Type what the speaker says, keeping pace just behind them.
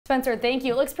Spencer, thank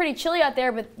you. It looks pretty chilly out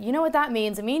there, but you know what that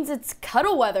means. It means it's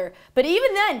cuddle weather. But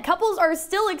even then, couples are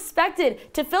still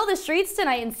expected to fill the streets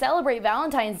tonight and celebrate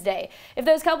Valentine's Day. If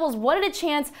those couples wanted a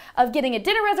chance of getting a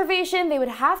dinner reservation, they would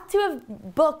have to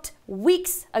have booked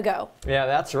weeks ago. Yeah,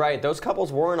 that's right. Those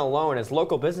couples weren't alone, as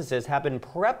local businesses have been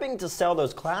prepping to sell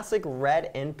those classic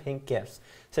red and pink gifts.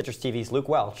 Citrus TV's Luke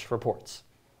Welch reports.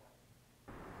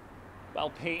 Well,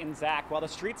 Pete and Zach, while the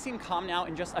streets seem calm now,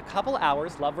 in just a couple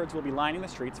hours, lovebirds will be lining the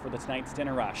streets for tonight's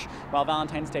dinner rush. While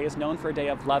Valentine's Day is known for a day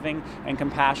of loving and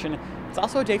compassion, it's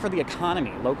also a day for the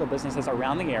economy. Local businesses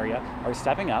around the area are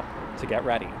stepping up to get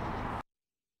ready.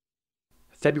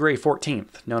 February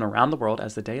 14th, known around the world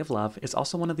as the Day of Love, is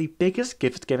also one of the biggest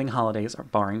gift-giving holidays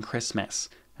barring Christmas.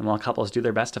 And while couples do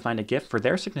their best to find a gift for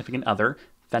their significant other,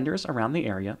 vendors around the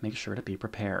area make sure to be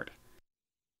prepared.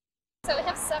 So we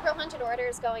have several hundred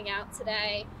orders going out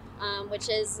today, which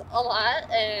is a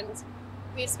lot, and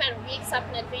we've spent weeks up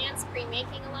in advance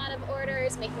pre-making a lot of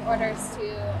orders, making arrangements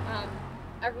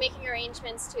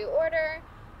to order.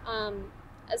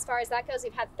 As far as that goes,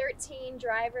 we've had 13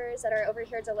 drivers that are over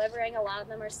here delivering. A lot of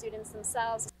them are students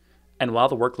themselves. And while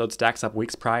the workload stacks up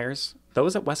weeks prior,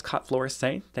 those at Westcott Florist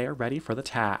say they are ready for the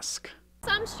task.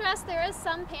 Some stress, there is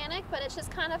some panic, but it's just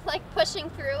kind of like pushing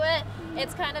through it.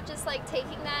 It's kind of just like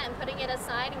taking that and putting it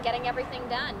aside and getting everything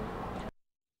done.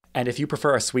 And if you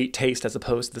prefer a sweet taste as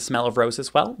opposed to the smell of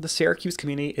roses, well, the Syracuse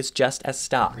community is just as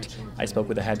stocked. I spoke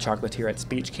with the head chocolatier at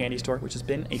Speech Candy Store, which has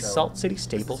been a Salt City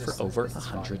staple for over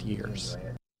 100 years.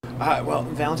 Well,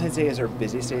 Valentine's Day is our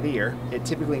busiest day of the year. It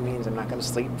typically means I'm not going to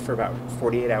sleep for about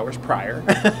 48 hours prior.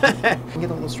 It can get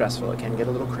a little stressful. It can get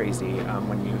a little crazy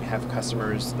when you have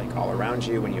customers like all around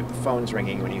you, when you have the phones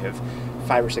ringing, when you have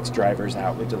 5 or 6 drivers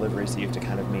out with deliveries that you have to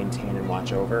kind of maintain and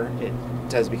watch over. It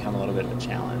does become a little bit of a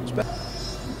challenge.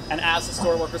 And as the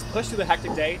store workers push through the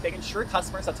hectic day, they ensure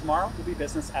customers that tomorrow will be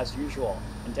business as usual.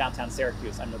 In downtown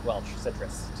Syracuse, I'm Luke Welch,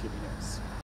 Citrus TV News.